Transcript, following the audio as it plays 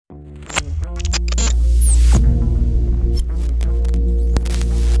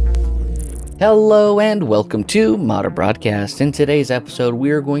Hello and welcome to Modern Broadcast. In today's episode, we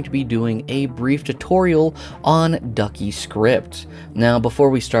are going to be doing a brief tutorial on Ducky Script. Now,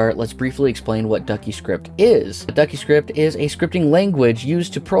 before we start, let's briefly explain what Ducky Script is. A Ducky Script is a scripting language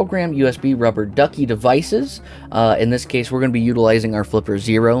used to program USB rubber ducky devices. In this case, we're going to be utilizing our Flipper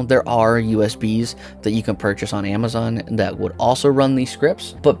Zero. There are USBs that you can purchase on Amazon that would also run these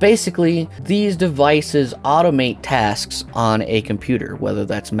scripts. But basically, these devices automate tasks on a computer, whether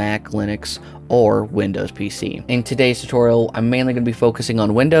that's Mac, Linux, or Windows PC. In today's tutorial, I'm mainly going to be focusing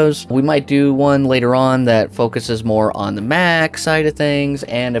on Windows. We might do one later on that focuses more on the Mac side of things,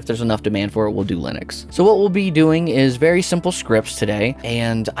 and if there's enough demand for it, we'll do Linux. So what we'll be doing is very simple scripts today,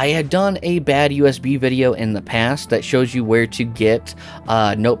 and I had done a bad USB video in the past that shows you where to get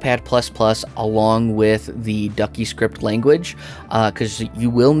Notepad++ along with the Ducky Script language, because you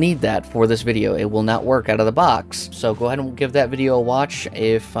will need that for this video. It will not work out of the box. So go ahead and give that video a watch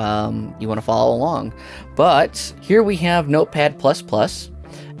if you want to follow along. But here we have Notepad++,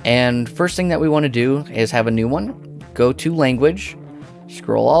 and first thing that we want to do is have a new one. Go to language,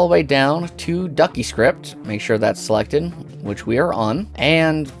 scroll all the way down to Ducky Script, make sure that's selected, which we are on.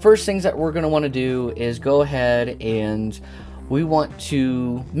 And first things that we're going to want to do is go ahead and we want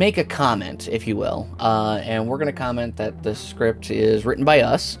to make a comment, if you will, and we're going to comment that the script is written by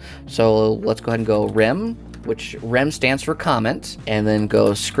us. So let's go ahead and go rem, which rem stands for comment, and then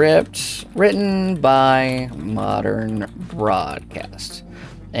go script written by Modern Broadcast.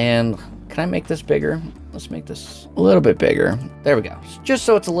 And can I make this bigger? Let's make this a little bit bigger. There we go. Just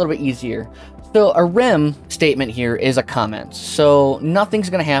so it's a little bit easier. So a rem statement here is a comment. So nothing's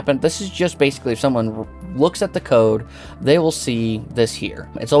going to happen. This is just basically if someone looks at the code, they will see this here.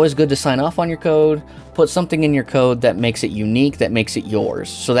 It's always good to sign off on your code, put something in your code that makes it unique, that makes it yours.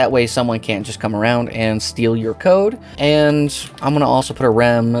 So that way someone can't just come around and steal your code. And I'm going to also put a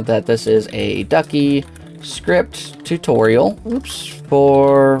rem that this is a Ducky Script tutorial,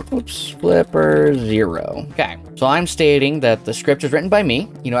 for Flipper Zero. Okay, so I'm stating that the script is written by me.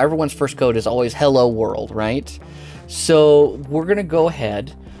 You know, everyone's first code is always hello world, right? So we're gonna go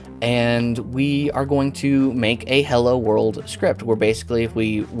ahead and we are going to make a hello world script where basically if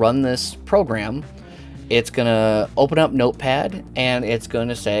we run this program, it's gonna open up Notepad and it's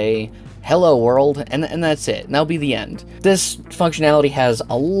gonna say hello world, and that's it. And that'll be the end. This functionality has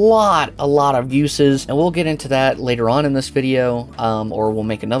a lot of uses, and we'll get into that later on in this video, or we'll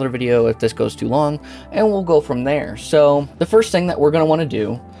make another video if this goes too long, and we'll go from there. So the first thing that we're going to want to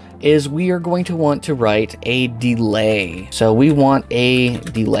do is we are going to want to write a delay. So we want a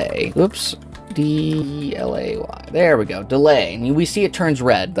delay. Oops. D-L-A-Y. There we go. Delay. And we see it turns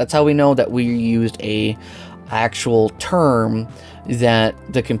red. That's how we know that we used a actual term that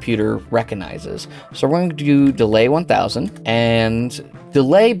the computer recognizes. So we're going to do delay 1000, and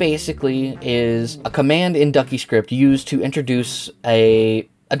delay basically is a command in Ducky Script used to introduce a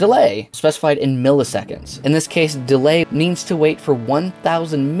delay specified in milliseconds. In this case, delay needs to wait for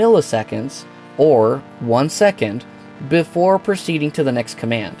 1000 milliseconds or 1 second before proceeding to the next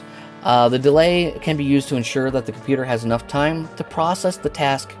command. The delay can be used to ensure that the computer has enough time to process the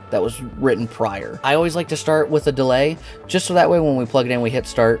task that was written prior. I always like to start with a delay, just so that way when we plug it in, we hit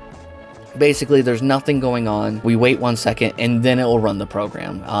start. Basically, there's nothing going on. We wait 1 second, and then it will run the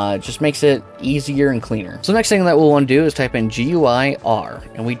program. It just makes it easier and cleaner. So the next thing that we'll want to do is type in GUI-R,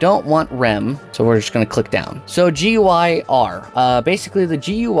 and we don't want rem, so we're just going to click down. So GUI-R, basically the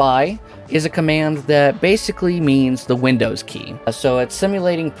GUI is a command that basically means the Windows key. So it's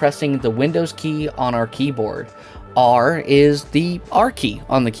simulating pressing the Windows key on our keyboard. R is the R key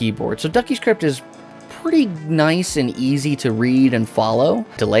on the keyboard. So Ducky Script is pretty nice and easy to read and follow.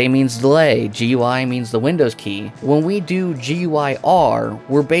 Delay means delay. GUI means the Windows key. When we do GUI-R,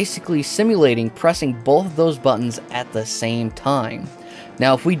 we're basically simulating pressing both of those buttons at the same time.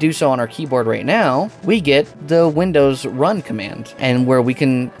 Now, if we do so on our keyboard right now, we get the Windows run command, and where we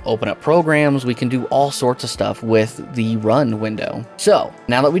can open up programs, we can do all sorts of stuff with the run window. So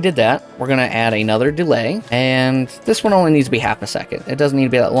now that we did that, we're going to add another delay, and this one only needs to be half a second. It doesn't need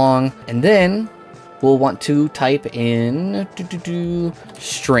to be that long. And then we'll want to type in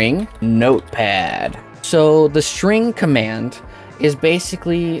string notepad. So the string command is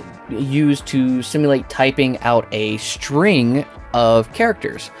basically used to simulate typing out a string of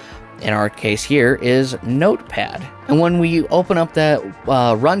characters. In our case here is notepad. And when we open up that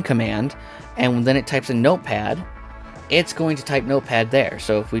run command and then it types in notepad, it's going to type notepad there.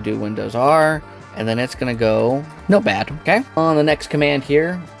 So if we do Windows R, and then it's going to go notepad. Okay. On the next command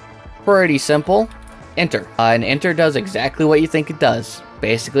here, pretty simple. Enter. And enter does exactly what you think it does.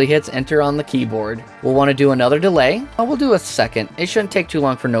 basically hits enter on the keyboard. We'll want to do another delay. We'll do a second. It shouldn't take too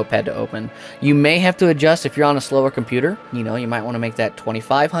long for Notepad to open. You may have to adjust if you're on a slower computer. You know, you might want to make that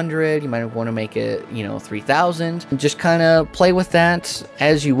 2500. You might want to make it, 3000. Just kind of play with that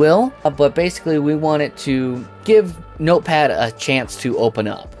as you will. But basically, we want it to give Notepad a chance to open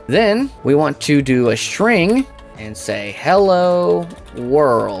up. Then we want to do a string and say hello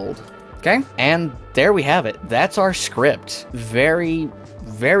world. Okay, and there we have it. That's our script. Very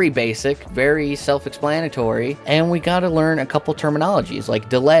basic, very self-explanatory, and we got to learn a couple terminologies like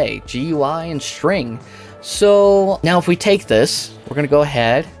delay, GUI, and string. So now if we take this, we're going to go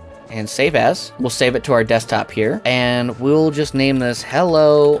ahead and save as. We'll save it to our desktop here, and we'll just name this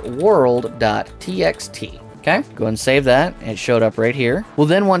hello world.txt. Okay, go ahead and save that. It showed up right here. We'll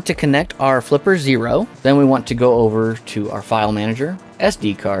then want to connect our Flipper 0. Then we want to go over to our file manager,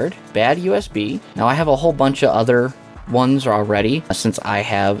 SD card, bad USB. Now I have a whole bunch of other ones already since I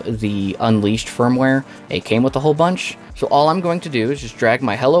have the Unleashed firmware. It came with a whole bunch. So all I'm going to do is just drag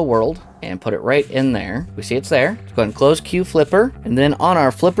my hello world and put it right in there. We see it's there. Let's go ahead and close Q Flipper. And then on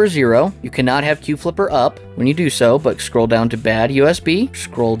our Flipper 0, you cannot have Q Flipper up when you do so, but scroll down to bad USB,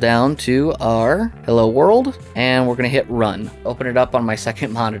 scroll down to our hello world, and we're gonna hit run. Open it up on my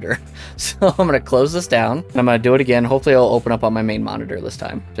second monitor. So I'm gonna close this down, and I'm gonna do it again. Hopefully it'll open up on my main monitor this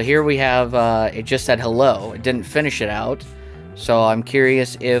time. So here we have, it just said hello. It didn't finish it out. So I'm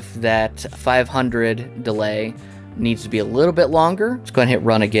curious if that 500 delay needs to be a little bit longer. Let's go ahead and hit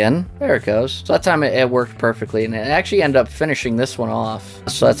run again. There it goes. So that time it worked perfectly, and it actually ended up finishing this one off.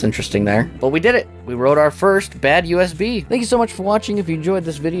 So that's interesting there. But we did it. We wrote our first bad USB. Thank you so much for watching. If you enjoyed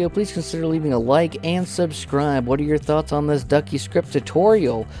this video, please consider leaving a like and subscribe. What are your thoughts on this Ducky Script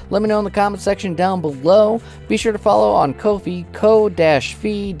tutorial? Let me know in the comment section down below. Be sure to follow on Ko-fi,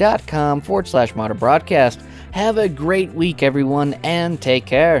 ko-fi.com/modern broadcast. Have a great week, everyone, and take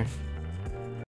care.